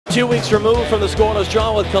2 weeks removed from the scoreless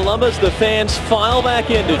draw with Columbus, the fans file back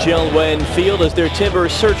into JELD-WEN Field as their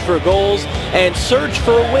Timbers search for goals and search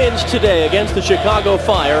for wins today against the Chicago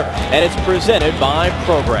Fire, and it's presented by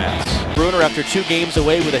Progress. Brunner, after 2 games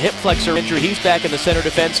away with a hip flexor injury, he's back in the center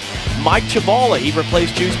defense. Mike Chabala, he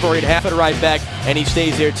replaced Juicebury at half at right back, and he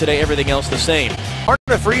stays there today, everything else the same.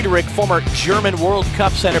 Arne Friedrich, former German World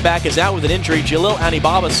Cup center back, is out with an injury. Jalil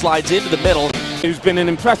Anibaba slides into the middle. Who's been in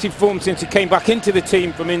impressive form since he came back into the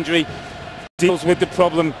team from injury, deals with the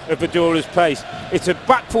problem of Adora's pace. It's a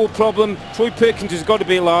back four problem. Troy Perkins has got to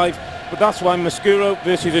be alive, but that's why Mascuro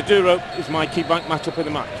versus Aduro is my key bank matchup of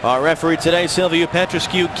the match. Our referee today, Silviu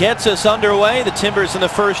Petrescu, gets us underway. The Timbers in the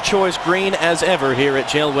first choice green as ever here at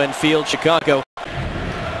JELD-WEN Field, Chicago.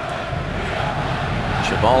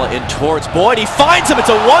 Chabala in towards Boyd. He finds him. It's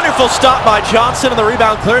a wonderful stop by Johnson, and the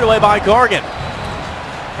rebound cleared away by Gargan.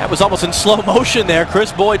 That was almost in slow motion there. Kris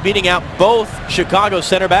Boyd beating out both Chicago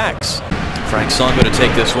center backs. Frank Songo to take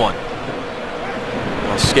this one.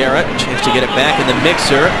 Mascara, chance to get it back in the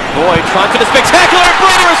mixer. Boyd trying for the spectacular.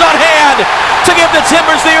 Brunner is on hand to give the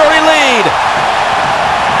Timbers the early lead.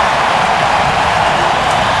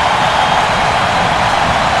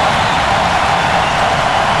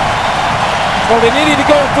 Well, they needed to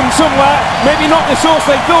go from somewhere, maybe not the source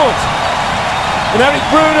they thought. And Eric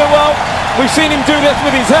Brunner, well, we've seen him do this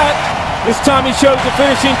with his head. This time he shows the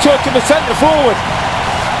finishing touch of the centre forward.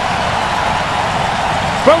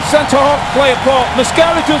 Both centre-half play a part.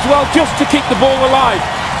 Mascara does well just to keep the ball alive.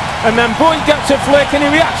 And then Boyd gets a flick and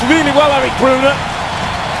he reacts really well, Eric Brunner.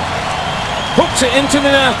 Hooks it into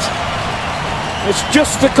the net. It's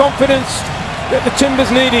just the confidence that the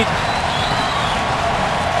Timbers needed.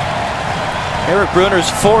 Eric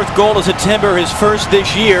Brunner's 4th goal as a Timber, his first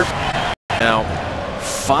this year. Now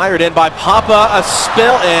fired in by Papa, a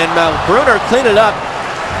spill, and Brunner cleaned it up.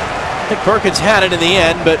 I think Perkins had it in the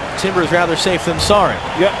end, but Timber is rather safe than sorry.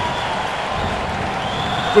 Yeah.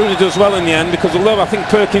 Brunner does well in the end, because although I think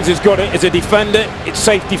Perkins has got it as a defender, it's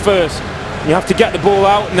safety first. You have to get the ball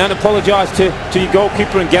out and then apologise to your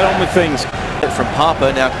goalkeeper and get on with things. From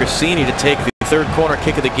Papa, now Crissini to take the 3rd corner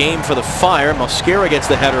kick of the game for the Fire. Mascara gets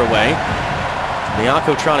the header away.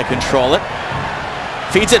 Miyako trying to control it.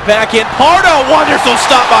 Feeds it back in. Pardo, wonderful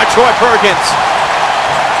stop by Troy Perkins.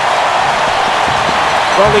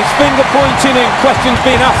 Well, he's finger pointing and questions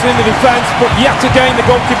being asked in the defence, but yet again the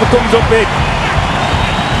goalkeeper comes up big.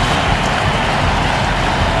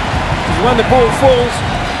 When the ball falls,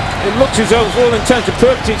 it looks as though, for all intents and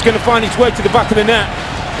purposes, it's going to find its way to the back of the net.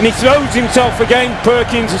 And he throws himself again.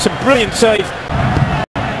 Perkins, it's a brilliant save.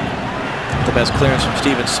 The best clearance from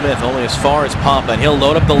Stephen Smith, only as far as Papa, and he'll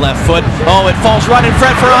load up the left foot. Oh, it falls right in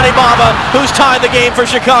front for Anibaba, who's tied the game for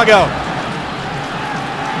Chicago.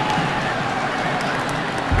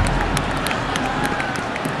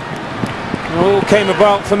 All came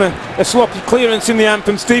about from a sloppy clearance in the end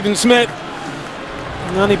from Stephen Smith.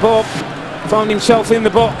 And Anibaba found himself in the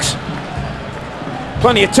box.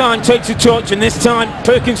 Plenty of time, takes a touch, and this time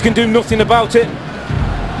Perkins can do nothing about it.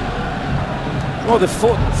 Well, they're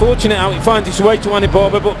fortunate how it finds its way to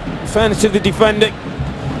Anibaba, but in fairness to the defender,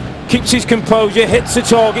 keeps his composure, hits the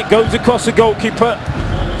target, goes across the goalkeeper.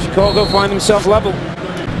 Chicago find themselves level.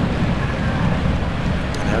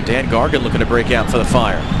 Now Dan Gargan looking to break out for the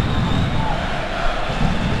Fire.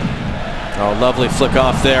 Oh, lovely flick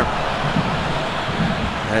off there.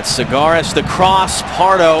 That's Segaris, the cross,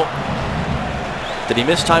 Pardo. Did he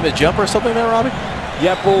mistime his jumper or something there, Robbie?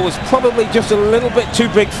 Yeah, ball was probably just a little bit too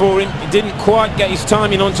big for him. He didn't quite get his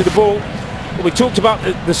timing onto the ball. But we talked about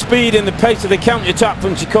the speed and the pace of the counter-attack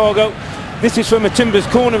from Chicago. This is from a Timbers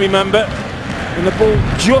corner, remember. And the ball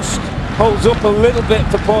just holds up a little bit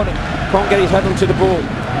for Pardo. Can't get his head onto the ball.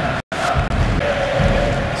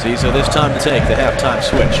 See, so this time to take the halftime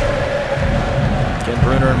switch. Again,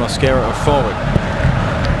 Brunner and Mascara are forward.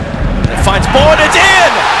 And it finds Boyd, it's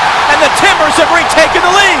in! And the Timbers have retaken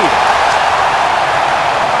the lead!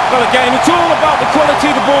 Well, again, it's all about the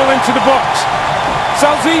quality of the ball into the box.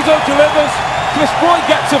 Salzizo delivers, Kris Boyd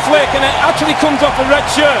gets a flick, and it actually comes off a red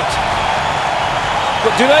shirt.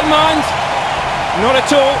 But do they mind? Not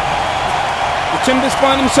at all. The Timbers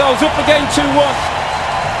find themselves up again 2-1.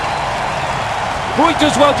 Boyd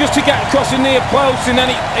does well just to get across the near post, and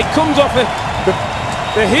then it comes off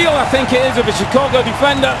the heel, I think it is, of a Chicago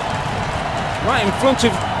defender. Right in front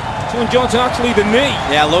of Sean Johnson, actually the knee.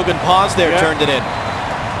 Yeah, Logan paused there, turned it in.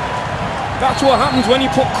 That's what happens when you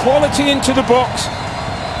put quality into the box.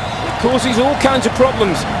 It causes all kinds of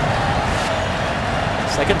problems.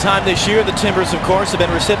 Second time this year, the Timbers, of course, have been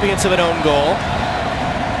recipients of an own goal.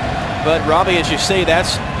 But Robbie, as you say,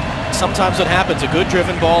 that's sometimes what happens. A good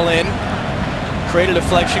driven ball in create a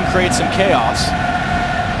deflection, create some chaos.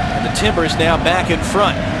 And the Timbers now back in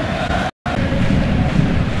front.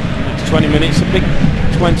 20 minutes, a big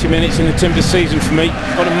 20 minutes in the Timbers season for me.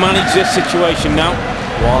 Got to manage this situation now.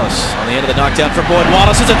 Wallace on the end of the knockdown for Boyd.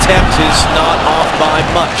 Wallace's attempt is not off by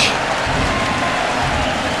much.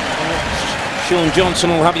 Sean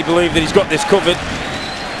Johnson will have you believe that he's got this covered.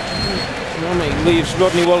 He leaves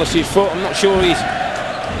Rodney Wallace's foot. I'm not sure he's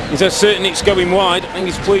as certain it's going wide. I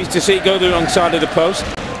think he's pleased to see it go the wrong side of the post.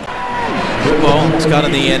 Futbol has got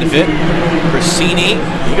on the end of it. Grassini,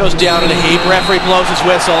 he goes down in a heap. Referee blows his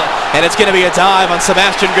whistle, and it's going to be a dive on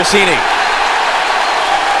Sebastian Grassini.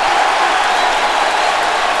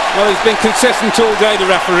 Well, he's been consistent all day, the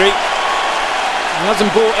referee. He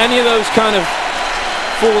hasn't brought any of those kind of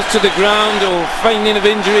falls to the ground or feigning of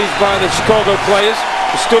injuries by the Chicago players.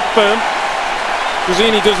 He stood firm.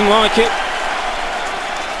 Grassini doesn't like it.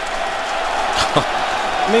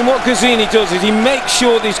 I mean, what Grassini does is he makes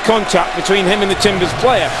sure there's contact between him and the Timbers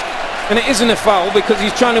player. And it isn't a foul because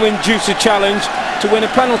he's trying to induce a challenge to win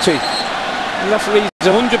a penalty. The referee's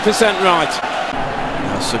 100% right.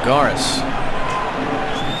 Now Sagaris.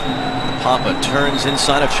 Papa turns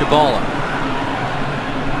inside of Chibala.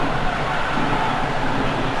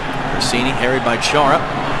 Grassini harried by Chara.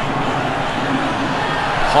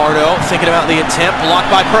 Pardo thinking about the attempt, blocked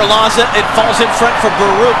by Perlaza. It falls in front for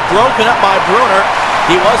Baruch, broken up by Brunner.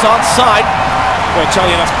 He was onside. Well, I tell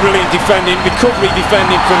you, that's brilliant defending, recovery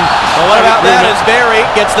defending from. Well, what about that as Barry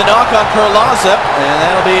gets the knock on Perlaza, and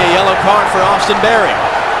that'll be a yellow card for Austin Barry.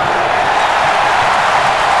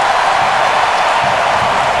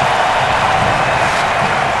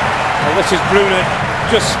 Well, this is Brunner,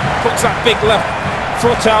 just puts that big left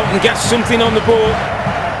foot out and gets something on the ball.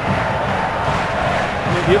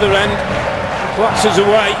 And at the other end, collapses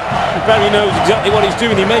away. And Barry knows exactly what he's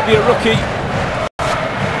doing. He may be a rookie.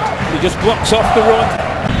 He just blocks off the run.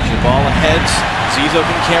 Chibala heads. Zizo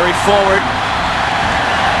can carry forward.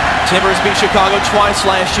 Timbers beat Chicago twice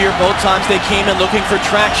last year. Both times they came in looking for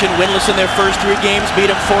traction. Winless in their first 3 games. Beat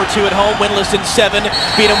them 4-2 at home. Winless in 7.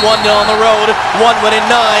 Beat them 1-0 on the road. 1 win in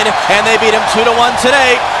 9. And they beat them 2-1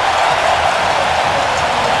 today.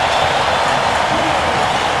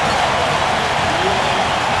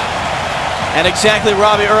 And exactly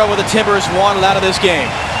Robbie Earl with the Timbers wanted out of this game.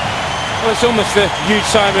 Well, it's almost a huge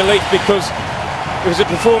sigh of relief because it was a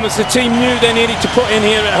performance the team knew they needed to put in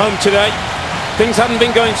here at home today. Things hadn't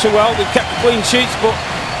been going so well. They've kept clean sheets, but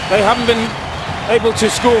they haven't been able to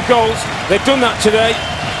score goals. They've done that today.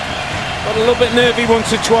 Got a little bit nervy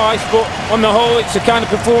once or twice, but on the whole, it's the kind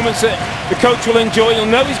of performance that the coach will enjoy. He'll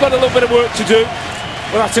know he's got a little bit of work to do,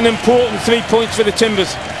 but that's an important 3 points for the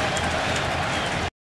Timbers.